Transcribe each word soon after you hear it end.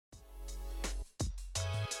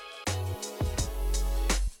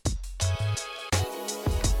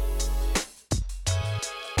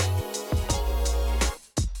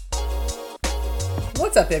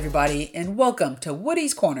What's up, everybody, and welcome to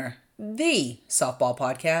Woody's Corner, the softball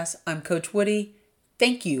podcast. I'm Coach Woody.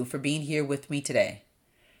 Thank you for being here with me today.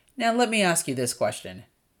 Now, let me ask you this question.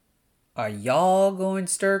 Are y'all going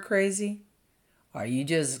stir crazy? Are you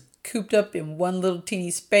just cooped up in one little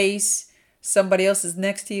teeny space? Somebody else is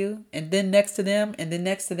next to you, and then next to them, and then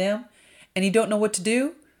next to them, and you don't know what to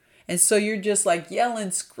do? And so you're just like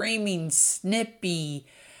yelling, screaming, snippy,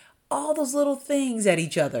 all those little things at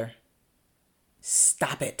each other.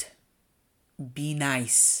 Stop it. Be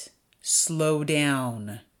nice. Slow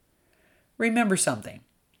down. Remember something.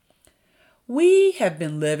 We have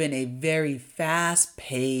been living a very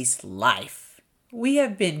fast-paced life. We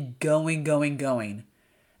have been going.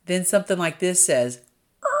 Then something like this says,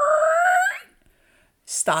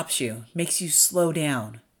 stops you, makes you slow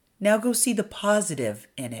down. Now go see the positive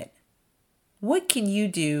in it. What can you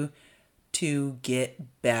do to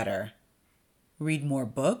get better? Read more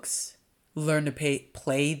books? Learn to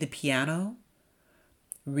play the piano?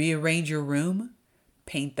 Rearrange your room?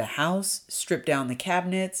 Paint the house? Strip down the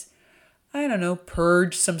cabinets?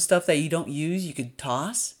 Purge some stuff that you don't use you could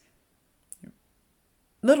toss?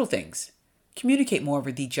 Little things. Communicate more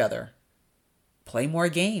with each other. Play more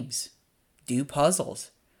games. Do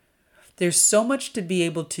puzzles. There's so much to be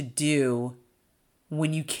able to do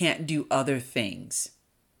when you can't do other things.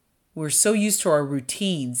 We're so used to our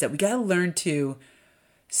routines that we got to learn to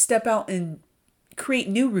step out and create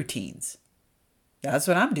new routines. That's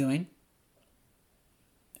what I'm doing.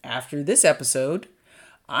 After this episode,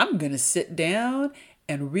 I'm going to sit down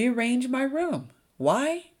and rearrange my room.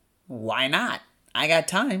 Why? Why not? I got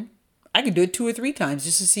time. I can do it 2 or 3 times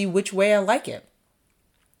just to see which way I like it.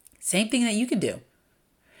 Same thing that you can do.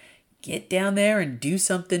 Get down there and do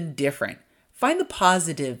something different. Find the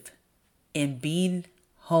positive in being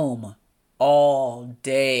home all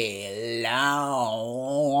day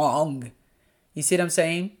long. You see what I'm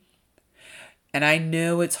saying? And I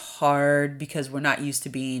know it's hard because we're not used to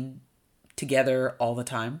being together all the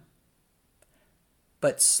time.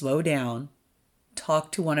 But slow down,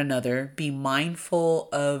 talk to one another, be mindful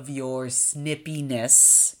of your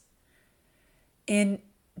snippiness, and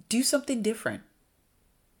do something different.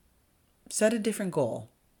 Set a different goal.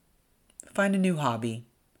 Find a new hobby.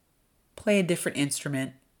 Play a different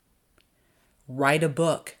instrument. Write a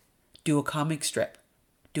book. Do a comic strip.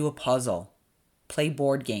 Do a puzzle. Play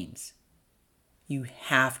board games. You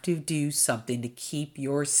have to do something to keep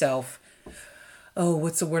yourself,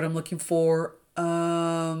 what's the word I'm looking for?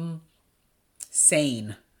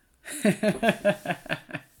 Sane.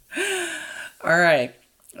 All right.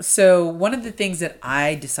 So one of the things that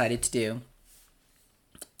I decided to do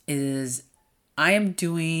is I am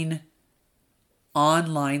doing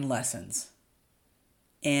online lessons.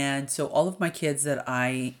 And so all of my kids that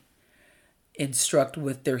I instruct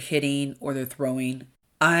with their hitting or their throwing,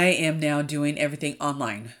 I am now doing everything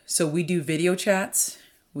online. So we do video chats.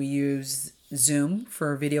 We use Zoom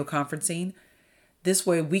for video conferencing. This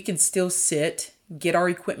way we can still sit, get our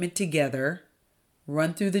equipment together,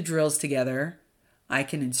 run through the drills together. I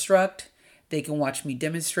can instruct. They can watch me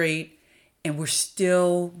demonstrate. And we're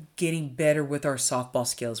still getting better with our softball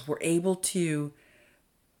skills. We're able to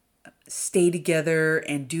stay together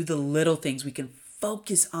and do the little things. We can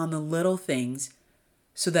focus on the little things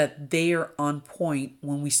so that they are on point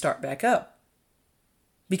when we start back up.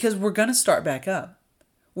 Because we're going to start back up.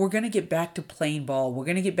 We're going to get back to playing ball. We're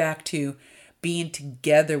going to get back to being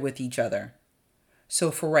together with each other.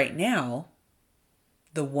 So for right now,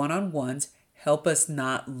 the one-on-ones help us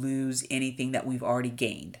not lose anything that we've already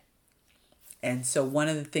gained. And so one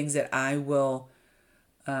of the things that I will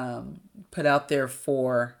put out there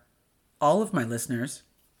for all of my listeners,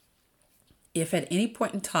 if at any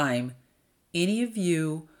point in time, any of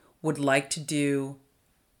you would like to do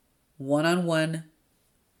one-on-one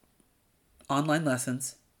online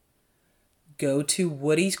lessons, go to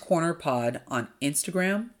Woody's Corner Pod on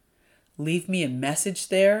Instagram. Leave me a message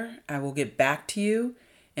there. I will get back to you,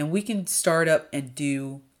 and we can start up and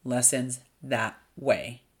do lessons that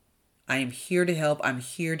way. I am here to help. I'm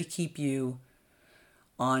here to keep you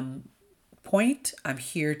on point. I'm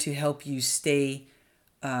here to help you stay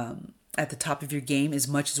at the top of your game as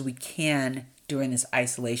much as we can during this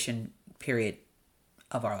isolation period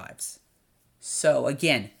of our lives. So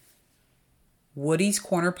again, Woody's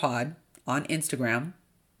Corner Pod on Instagram.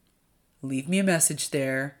 Leave me a message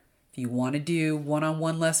there. If you want to do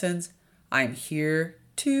one-on-one lessons, I am here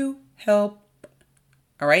to help.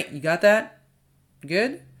 All right, you got that?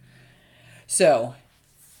 Good? So,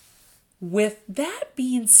 with that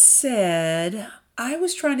being said, I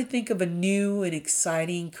was trying to think of a new and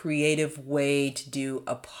exciting, creative way to do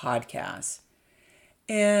a podcast.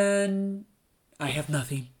 And I have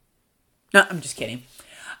nothing. No, I'm just kidding.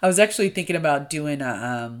 I was actually thinking about doing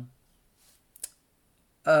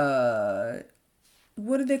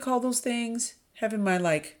what do they call those things? Having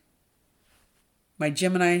my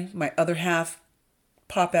Gemini, my other half,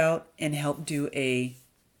 pop out and help do a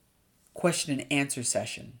question and answer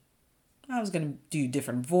session. I was going to do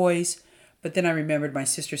different voice, but then I remembered my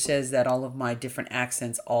sister says that all of my different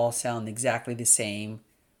accents all sound exactly the same,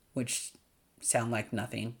 which sound like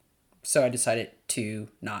nothing. So I decided to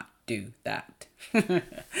not do that.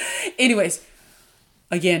 Anyways,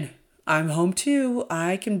 again, I'm home too.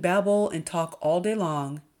 I can babble and talk all day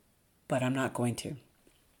long, but I'm not going to.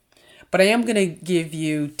 But I am going to give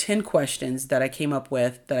you 10 questions that I came up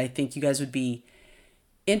with that I think you guys would be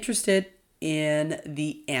interested in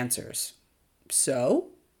the answers. So,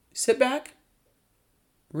 sit back,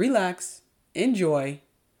 relax, enjoy,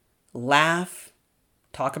 laugh,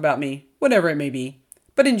 talk about me, whatever it may be,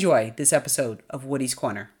 but enjoy this episode of Woody's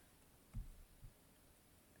Corner.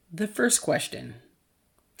 The first question: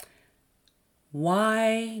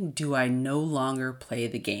 why do I no longer play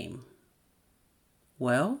the game?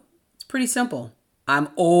 Well, it's pretty simple. I'm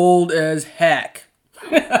old as heck.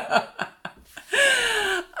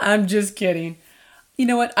 I'm just kidding. You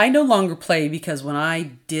know what? I no longer play because when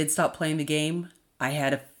I did stop playing the game, I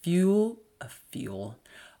had a few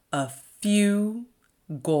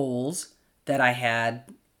goals that I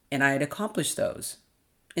had, and I had accomplished those.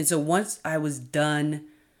 And so once I was done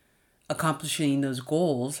accomplishing those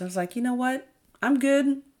goals, I was like, you know what? I'm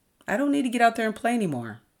good. I don't need to get out there and play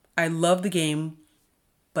anymore. I love the game,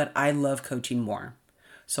 but I love coaching more.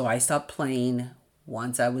 So I stopped playing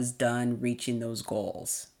once I was done reaching those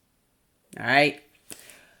goals. All right.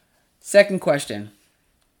 Second question.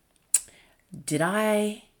 Did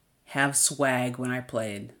I have swag when I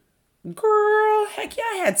played? Girl, heck yeah,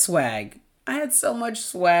 I had swag. I had so much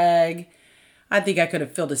swag. I think I could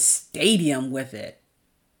have filled a stadium with it.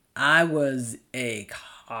 I was a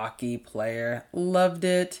hockey player. Loved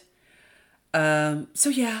it. So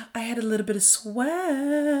yeah, I had a little bit of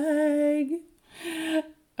swag.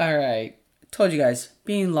 All right. Told you guys,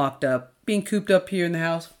 being locked up, being cooped up here in the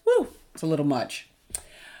house, woo, it's a little much.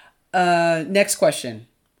 Next question.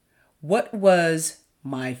 What was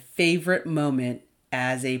my favorite moment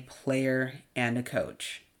as a player and a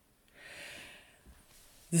coach?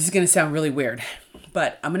 This is going to sound really weird,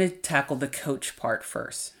 but I'm going to tackle the coach part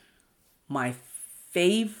first. My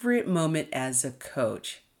favorite moment as a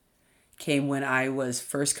coach came when I was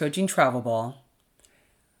first coaching travel ball,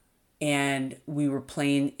 and we were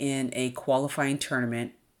playing in a qualifying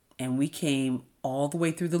tournament, and we came all the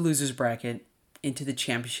way through the losers bracket into the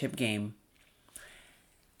championship game.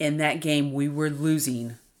 In that game, we were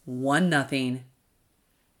losing 1-0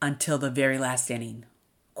 until the very last inning.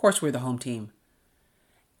 Of course, we're the home team.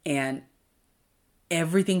 And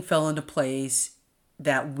everything fell into place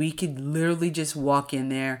that we could literally just walk in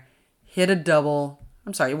there, hit a double.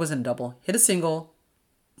 I'm sorry, it wasn't a double. Hit a single,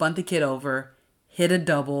 bunt the kid over, hit a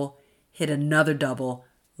double, hit another double,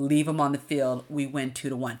 leave them on the field. We win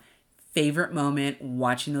 2-1. Favorite moment,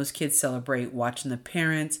 watching those kids celebrate, watching the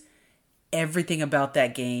parents. Everything about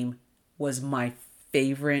that game was my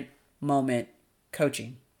favorite moment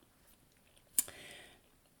coaching.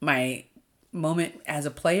 My moment as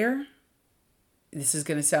a player, this is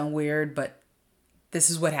going to sound weird, but this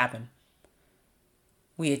is what happened.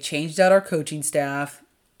 We had changed out our coaching staff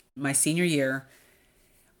my senior year.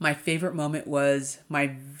 My favorite moment was my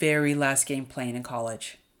very last game playing in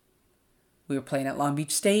college. We were playing at Long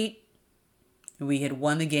Beach State. We had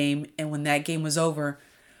won the game, and when that game was over,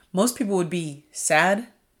 most people would be sad.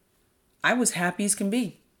 I was happy as can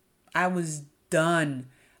be. I was done.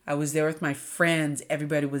 I was there with my friends.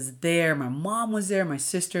 Everybody was there. My mom was there, my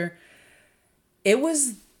sister. It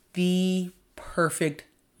was the perfect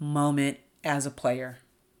moment as a player.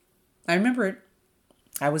 I remember it.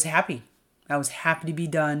 I was happy. I was happy to be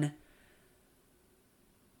done.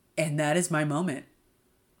 And that is my moment.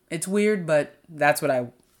 It's weird, but that's what I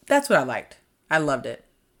liked. I loved it.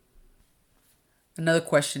 Another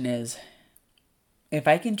question is, if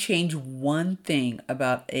I can change one thing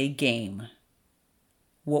about a game,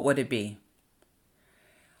 what would it be?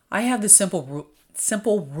 I have this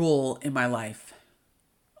simple rule in my life.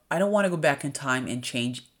 I don't want to go back in time and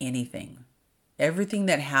change anything. Everything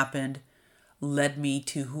that happened led me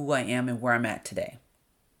to who I am and where I'm at today.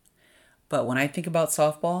 But when I think about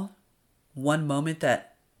softball, one moment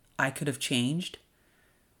that I could have changed,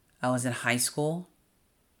 I was in high school.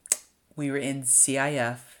 We were in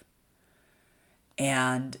CIF,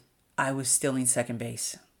 and I was stealing second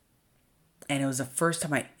base. And it was the first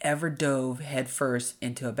time I ever dove head first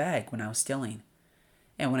into a bag when I was stealing.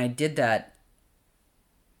 And when I did that,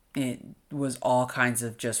 It was all kinds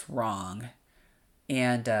of just wrong.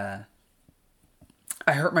 And I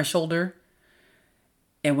hurt my shoulder.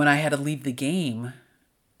 And when I had to leave the game,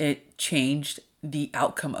 it changed the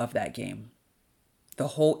outcome of that game. The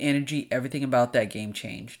whole energy, everything about that game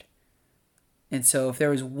changed. And so if there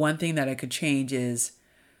was one thing that I could change is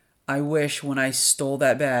I wish when I stole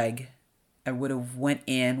that bag, I would have went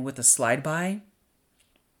in with a slide by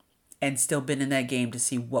and still been in that game to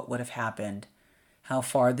see what would have happened, how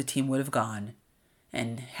far the team would have gone,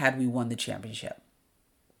 and had we won the championship.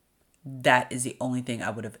 That is the only thing I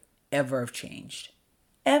would have ever have changed.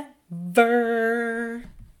 Ever.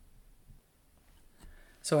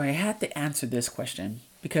 So I had to answer this question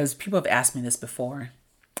because people have asked me this before.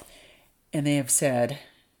 And they have said,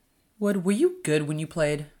 Wood, were you good when you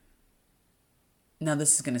played? Now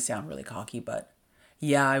this is going to sound really cocky, but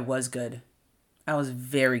yeah, I was good. I was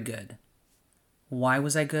very good. Why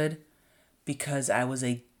was I good? Because I was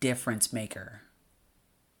a difference maker.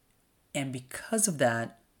 And because of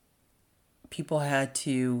that, people had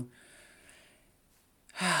to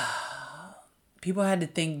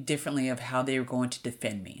think differently of how they were going to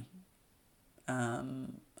defend me.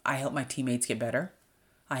 I helped my teammates get better.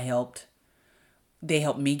 They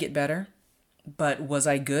helped me get better. But was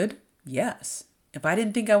I good? Yes. If I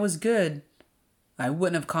didn't think I was good, I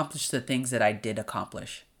wouldn't have accomplished the things that I did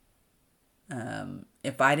accomplish.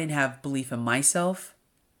 If I didn't have belief in myself,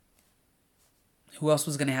 who else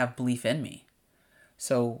was going to have belief in me?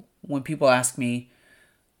 So when people ask me,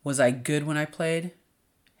 was I good when I played?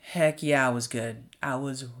 Heck yeah, I was good. I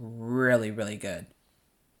was really, really good.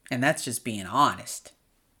 And that's just being honest.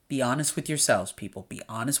 Be honest with yourselves, people. Be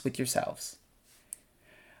honest with yourselves.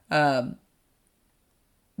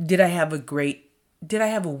 Did I have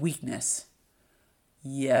a weakness?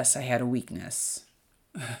 Yes, I had a weakness.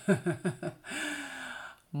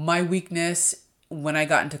 My weakness when I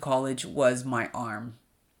got into college was my arm.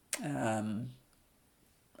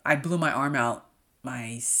 I blew my arm out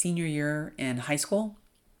my senior year in high school,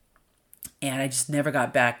 and I just never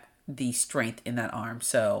got back the strength in that arm.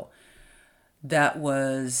 So that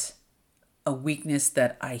was a weakness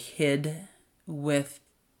that I hid with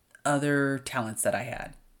other talents that I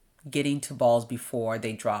had. Getting to balls before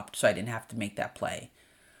they dropped so I didn't have to make that play.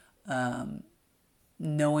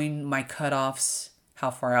 Knowing my cutoffs,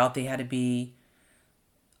 how far out they had to be,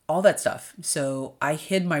 all that stuff. So I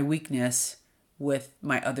hid my weakness with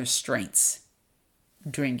my other strengths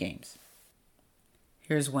during games.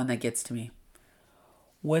 Here's one that gets to me.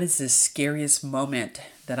 What is the scariest moment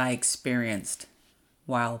that I experienced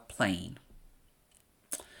while playing?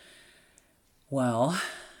 Well,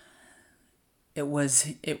 it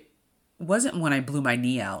wasn't when I blew my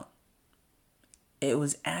knee out. It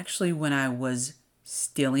was actually when I was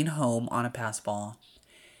stealing home on a pass ball.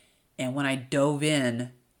 And when I dove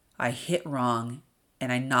in, I hit wrong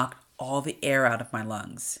and I knocked all the air out of my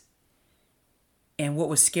lungs. And what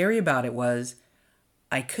was scary about it was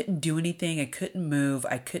I couldn't do anything. I couldn't move.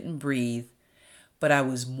 I couldn't breathe. But I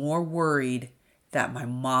was more worried that my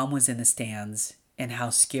mom was in the stands and how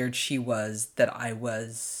scared she was that I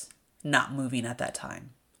was not moving at that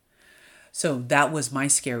time. So that was my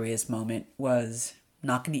scariest moment, was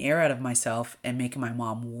knocking the air out of myself and making my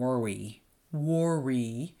mom worry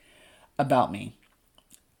about me.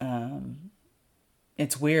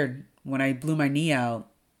 It's weird. When I blew my knee out,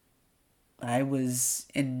 I was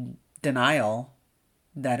in denial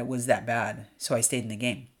that it was that bad. So I stayed in the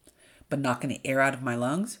game. But knocking the air out of my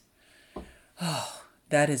lungs,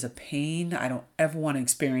 that is a pain I don't ever want to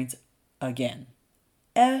experience again.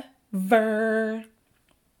 Ever.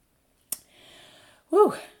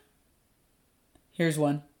 Whew. Here's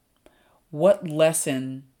one. What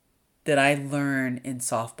lesson did I learn in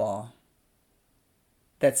softball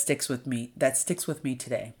that sticks with me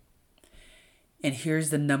today? And here's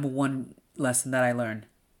the number one lesson that I learned,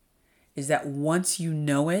 is that once you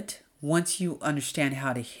know it, once you understand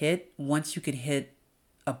how to hit, once you can hit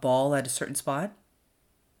a ball at a certain spot,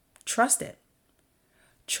 trust it.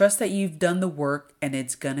 Trust that you've done the work and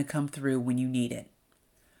it's going to come through when you need it.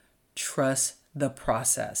 Trust the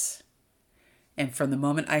process. And from the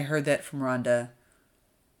moment I heard that from Rhonda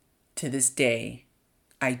to this day,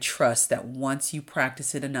 I trust that once you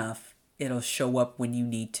practice it enough, it'll show up when you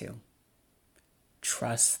need to.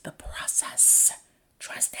 Trust the process.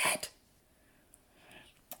 Trust it.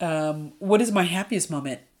 What is my happiest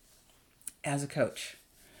moment as a coach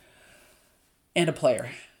and a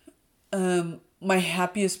player? My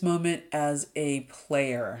happiest moment as a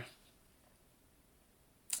player,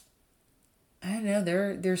 I don't know.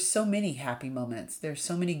 There's so many happy moments. There's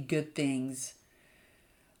so many good things.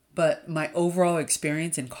 But my overall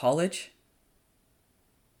experience in college,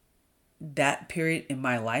 that period in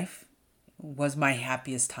my life was my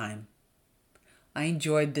happiest time. I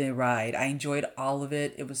enjoyed the ride. I enjoyed all of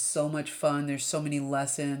it. It was so much fun. There's so many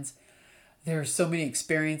lessons. There are so many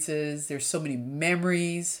experiences. There's so many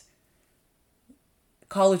memories.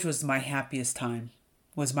 College was my happiest time,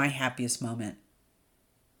 was my happiest moment.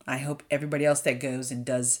 I hope everybody else that goes and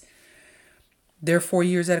does their 4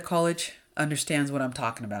 years at a college understands what I'm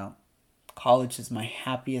talking about. College is my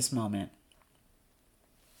happiest moment.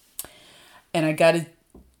 And I got to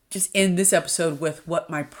just end this episode with what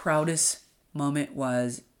my proudest moment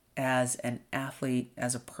was as an athlete,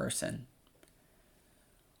 as a person.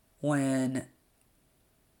 When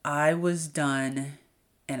I was done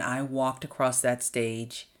and I walked across that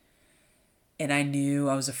stage and I knew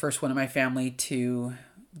I was the first one in my family to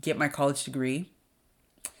get my college degree,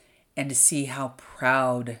 and to see how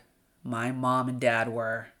proud my mom and dad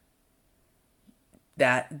were.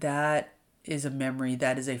 That is a memory,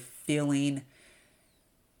 that is a feeling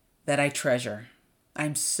that I treasure.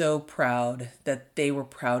 I'm so proud that they were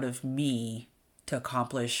proud of me to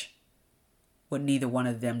accomplish what neither one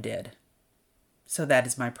of them did. So that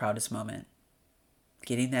is my proudest moment.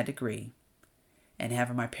 Getting that degree and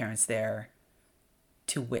having my parents there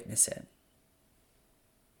to witness it.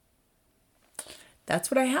 That's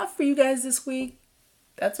what I have for you guys this week.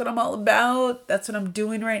 That's what I'm all about. That's what I'm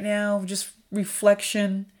doing right now. Just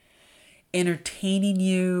reflection, entertaining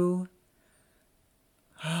you.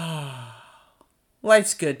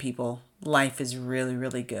 Life's good, people. Life is really,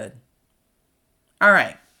 really good. All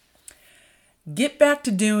right. Get back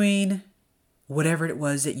to doing whatever it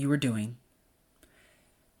was that you were doing.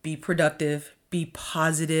 Be productive. Be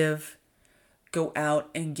positive. Go out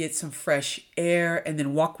and get some fresh air and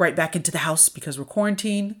then walk right back into the house because we're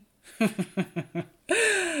quarantined.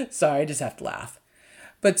 Sorry, I just have to laugh.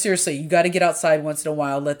 But seriously, you got to get outside once in a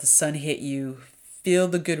while. Let the sun hit you. Feel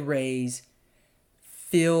the good rays.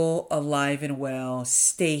 Feel alive and well.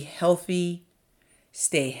 Stay healthy.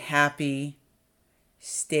 Stay happy.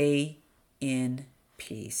 Stay in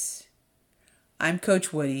peace. I'm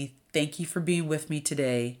Coach Woody. Thank you for being with me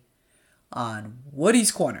today on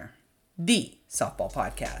Woody's Corner, the softball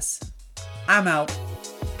podcast. I'm out.